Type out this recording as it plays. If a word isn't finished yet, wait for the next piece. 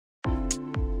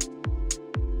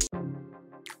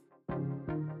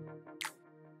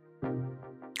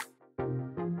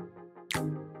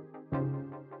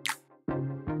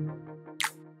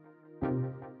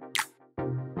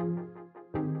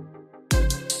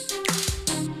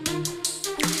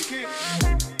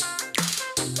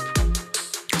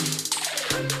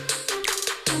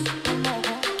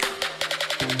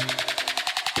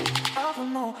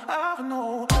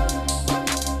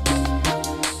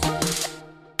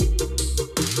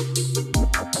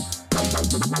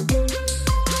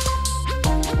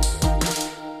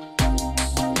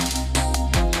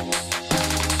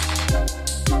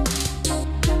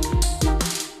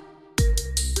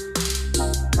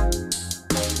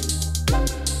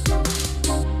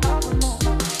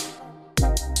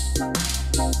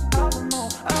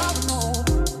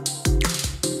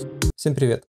Всем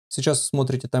привет! Сейчас вы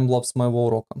смотрите таймлапс моего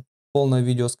урока. Полное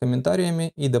видео с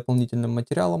комментариями и дополнительным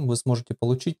материалом вы сможете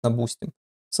получить на Boosty.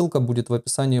 Ссылка будет в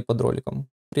описании под роликом.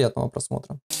 Приятного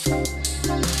просмотра!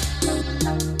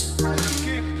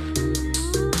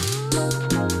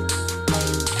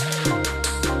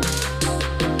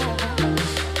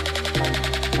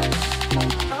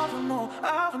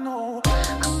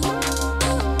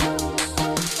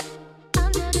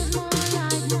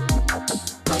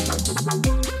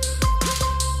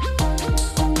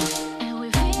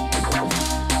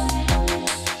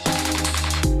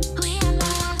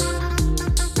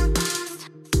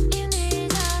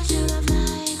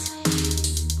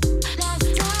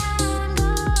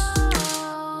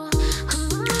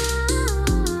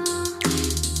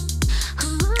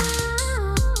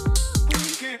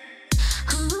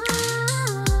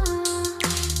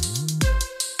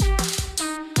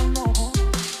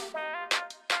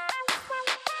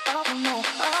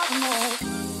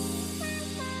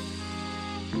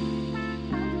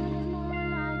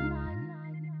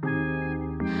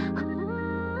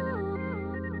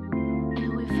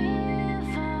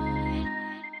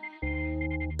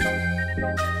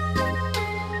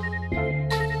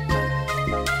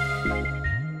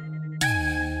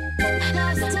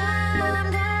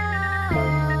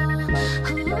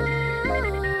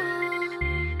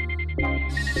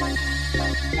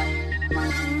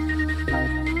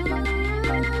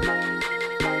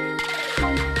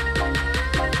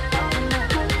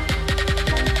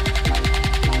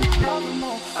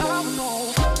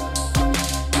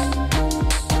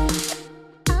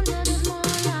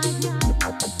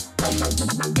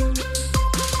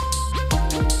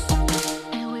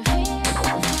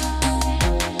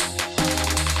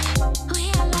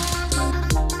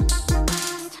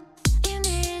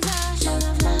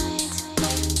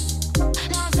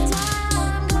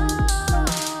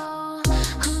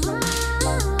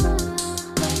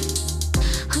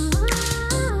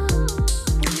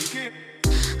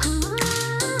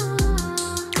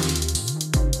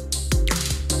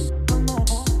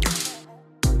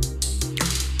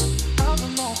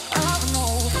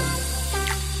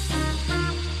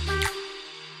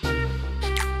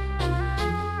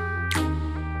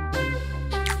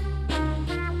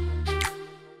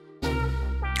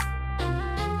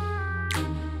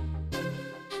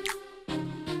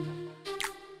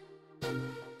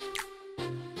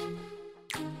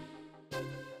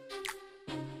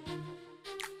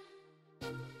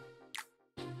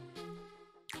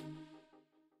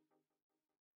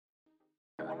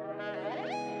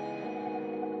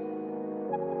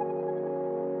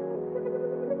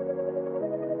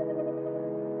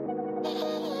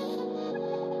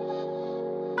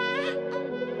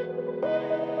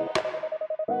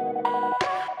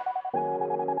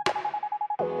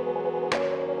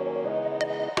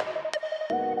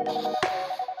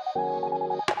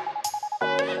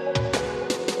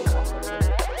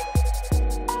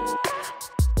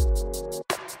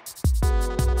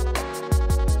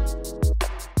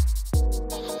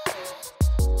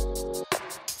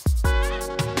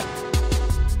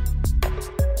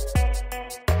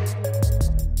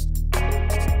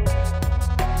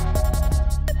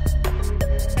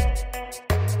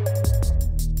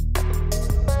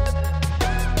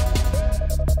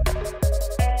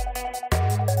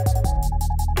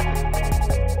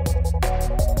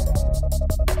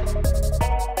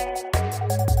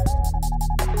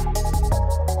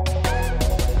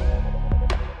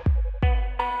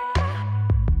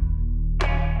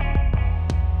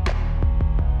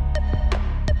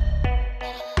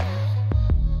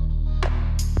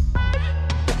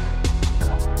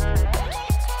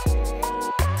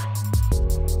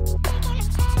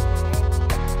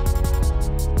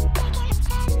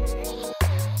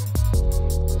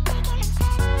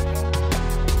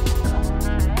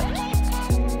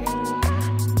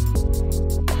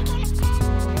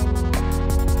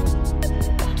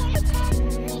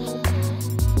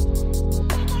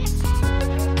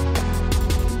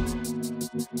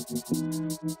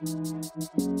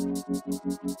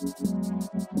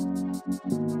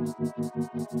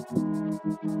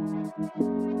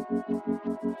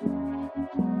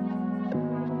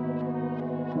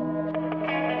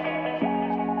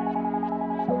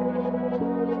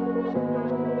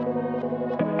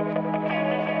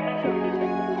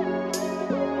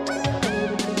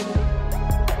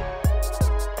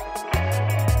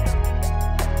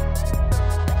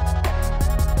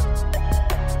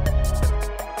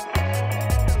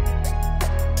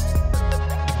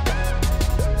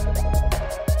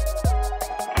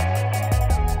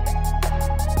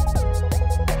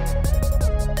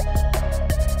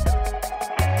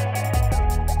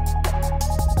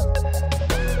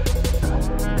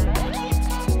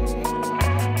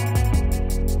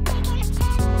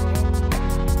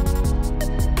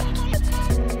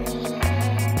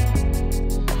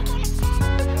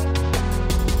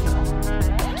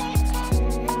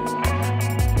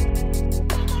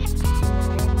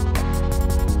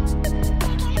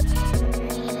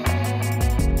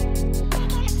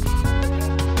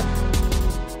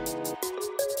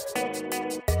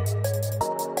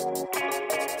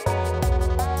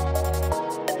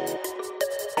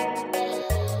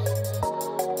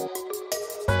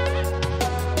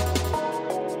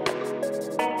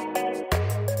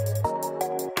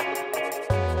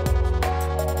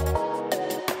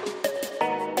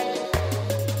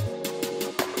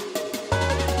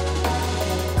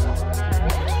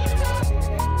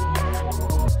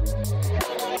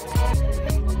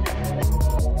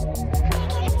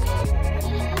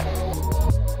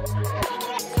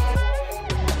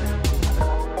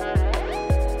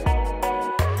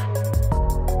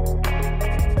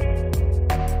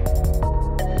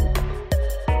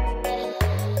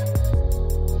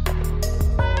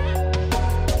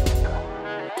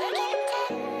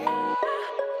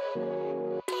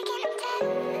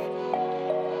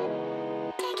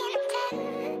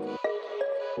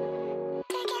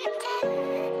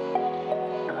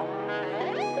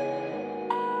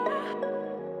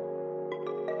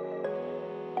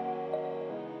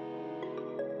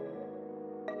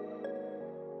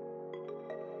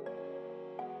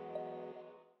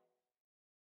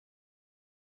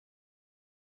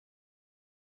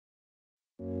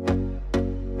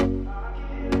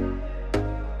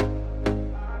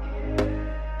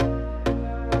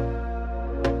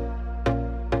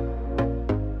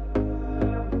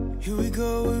 Here we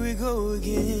go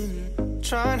again.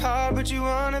 Trying hard, but you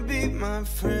wanna be my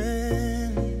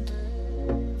friend.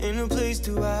 Ain't no place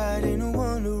to hide, ain't no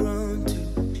one to run to.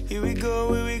 Here we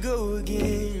go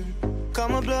again. Call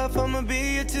my bluff, I'ma be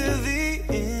here till the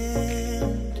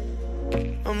end.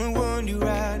 I'm the one you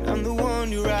ride, I'm the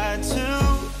one you ride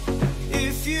to.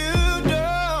 If you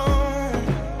don't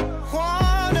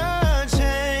wanna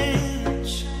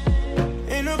change,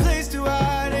 ain't no place to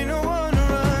hide, ain't no one to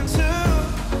run to.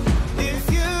 If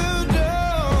you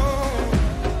don't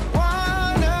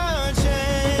wanna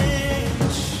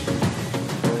change,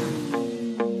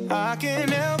 I can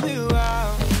help you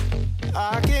out,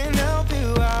 I can help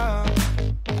you out,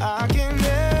 I can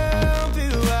help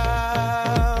you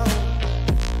out,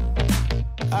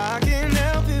 I can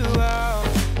help you out,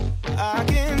 I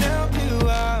can help you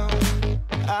out,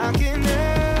 I can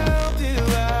help you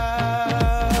out.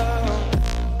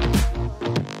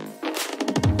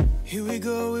 Here we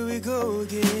go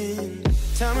again.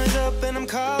 Time is up and I'm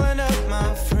calling up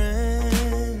my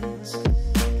friends.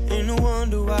 Ain't no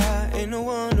wonder why, ain't no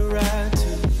one to ride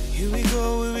to. Here we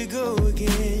go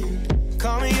again.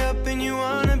 Call me up and you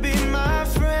wanna be my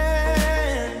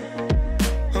friend.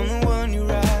 I'm the one you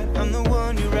ride, I'm the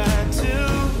one you ride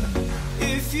to.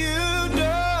 If you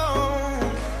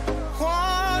don't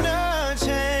wanna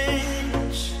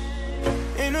change,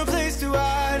 ain't no place to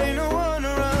hide, ain't no one to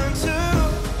run to.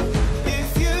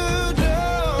 If you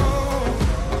don't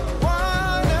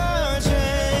wanna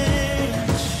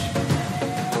change,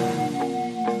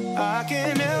 I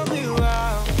can help you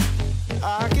out,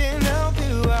 I can help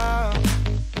you out,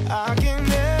 I can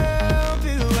help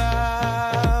you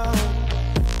out,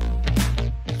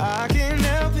 I can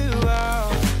help you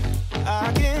out,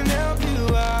 I can help you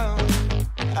out, I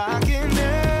can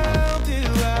help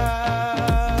you out,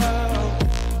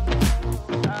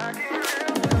 I can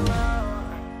help you out,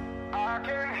 I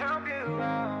can help you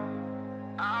out,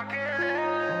 I can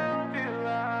help you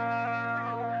out.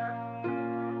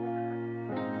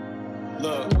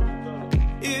 Look,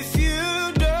 if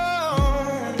you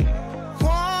don't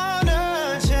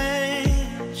wanna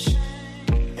change,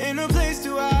 ain't no place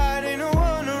to hide, ain't no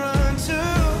one to run to.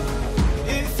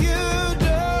 If you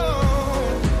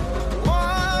don't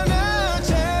wanna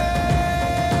change,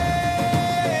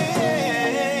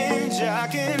 I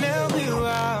can help you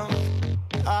out,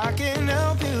 I can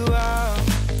help you out,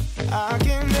 I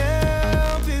can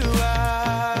help you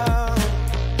out,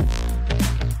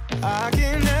 I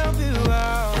can help you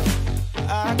out,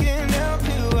 I can help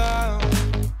you out,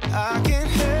 I can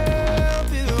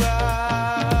help you out.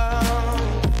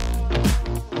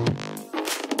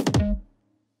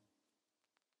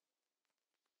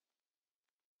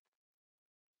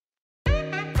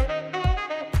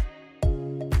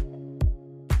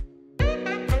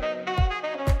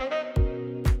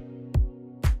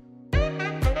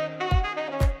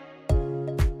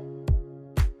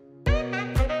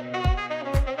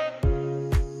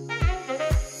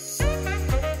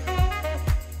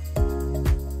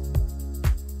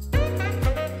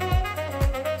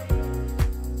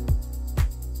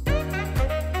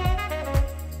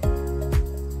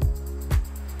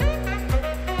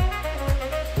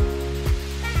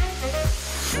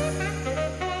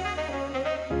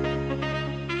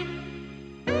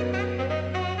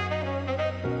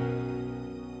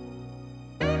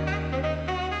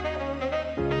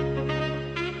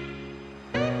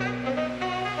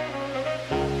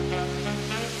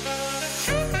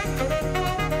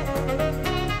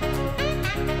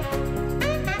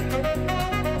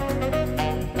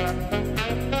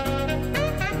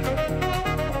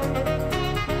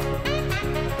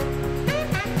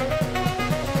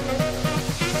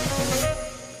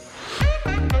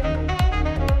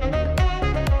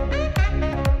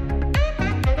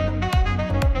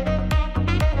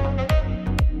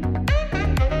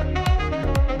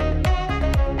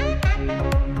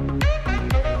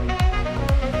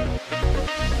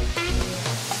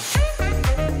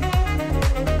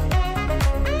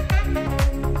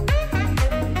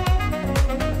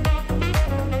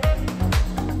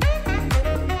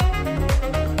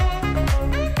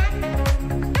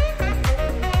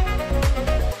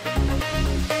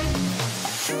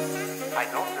 I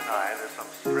don't deny there's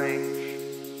some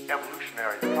strange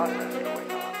evolutionary process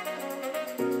going on,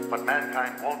 but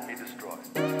mankind won't be destroyed.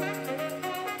 The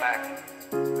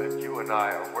fact that you and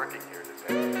I are working here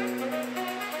today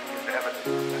is evidence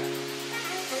of that.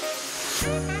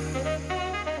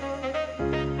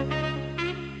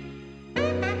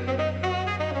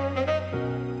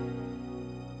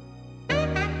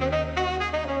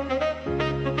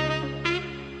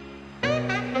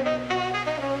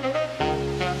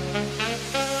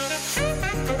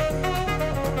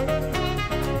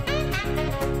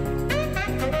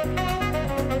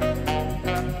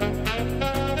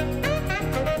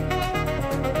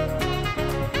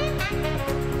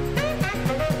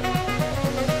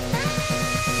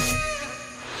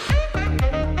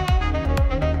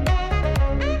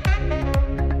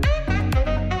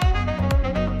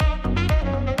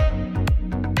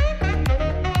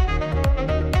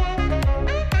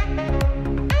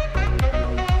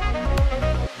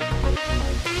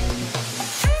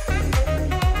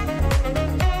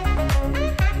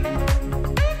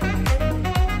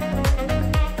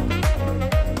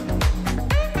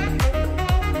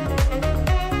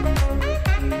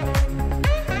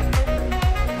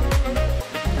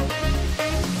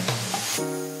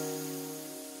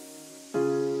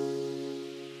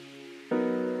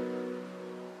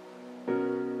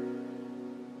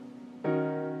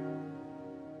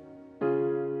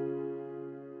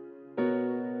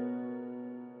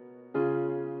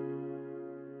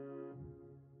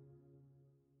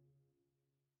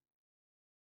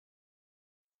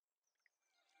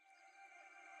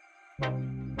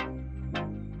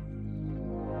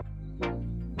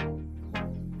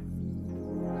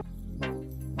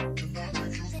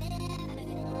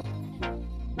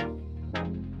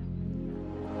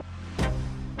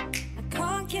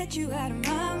 Get you out of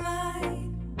my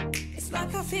mind. It's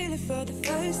like I feel it for the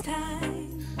first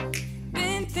time.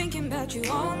 Been thinking about you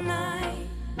all night.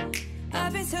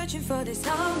 I've been searching for this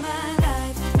all my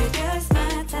life. You're just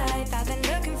my type. I've been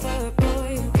looking for a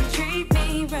boy who can treat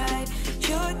me right.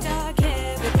 Your dark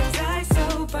hair with those eyes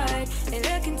so bright. They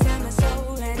look into my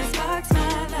soul and it sparks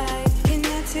my life. Can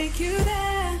I take you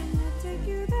there?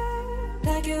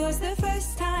 Like it was the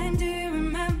first time. Do you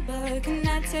remember? Can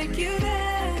I take you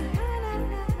there?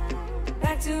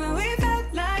 Back to when we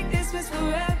felt like this was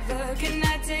forever. Can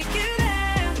I take you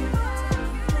there?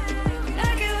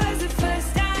 Like it was the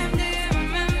first time. Do you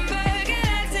remember? Can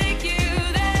I take you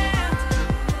there?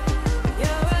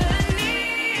 You're what I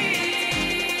need.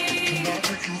 Can I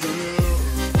take you there?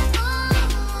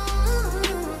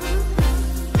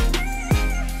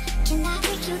 Can I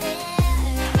take you there?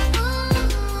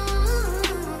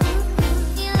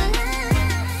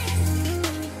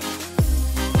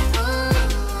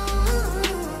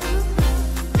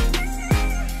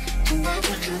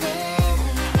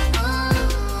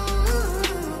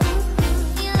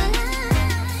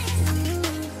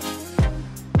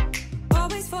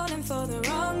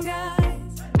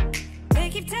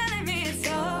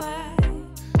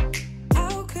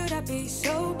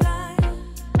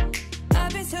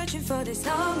 For this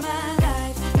all my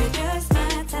life, you're just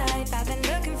my type. I've been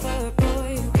looking for a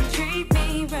boy who can treat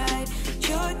me right.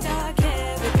 Your dark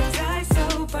hair with those eyes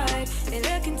so bright. They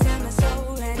look into my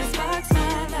soul and it sparks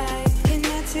my life. Can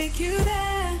I take you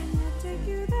there?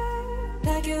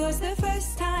 Like it was the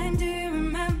first time. Do you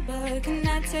remember? Can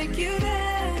I take you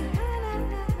there?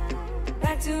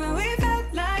 Back to when we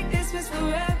felt like this was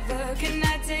forever. Can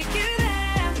I take you